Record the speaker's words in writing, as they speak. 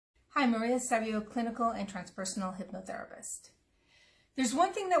Hi, Maria Savio, clinical and transpersonal hypnotherapist. There's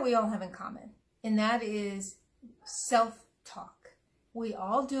one thing that we all have in common, and that is self-talk. We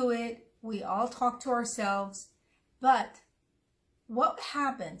all do it. We all talk to ourselves. But what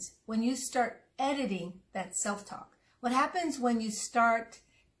happens when you start editing that self-talk? What happens when you start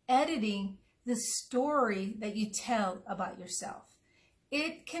editing the story that you tell about yourself?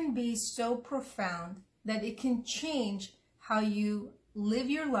 It can be so profound that it can change how you live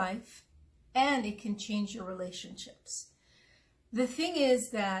your life, and it can change your relationships. The thing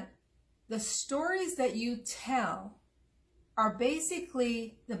is that the stories that you tell are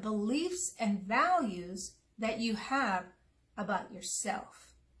basically the beliefs and values that you have about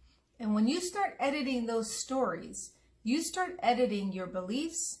yourself. And when you start editing those stories, you start editing your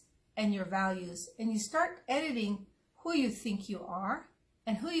beliefs and your values, and you start editing who you think you are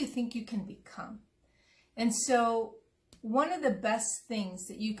and who you think you can become. And so one of the best things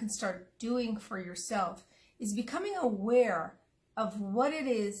that you can start doing for yourself is becoming aware of what it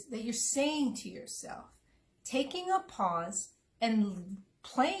is that you're saying to yourself, taking a pause and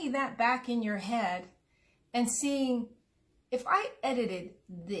playing that back in your head and seeing, if I edited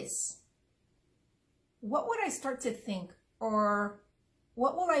this, what would I start to think, or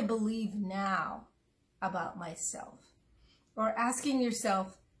what will I believe now about myself? Or asking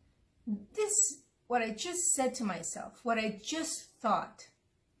yourself, what I just said to myself, what I just thought,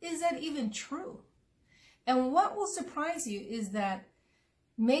 is that even true? And what will surprise you is that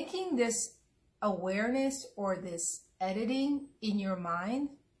making this awareness or this editing in your mind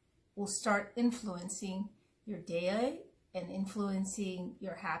will start influencing your day and influencing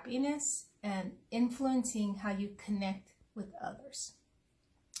your happiness and influencing how you connect with others.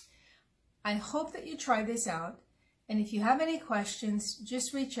 I hope that you try this out. And if you have any questions,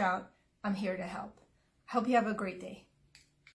 just reach out. I'm here to help. Hope you have a great day.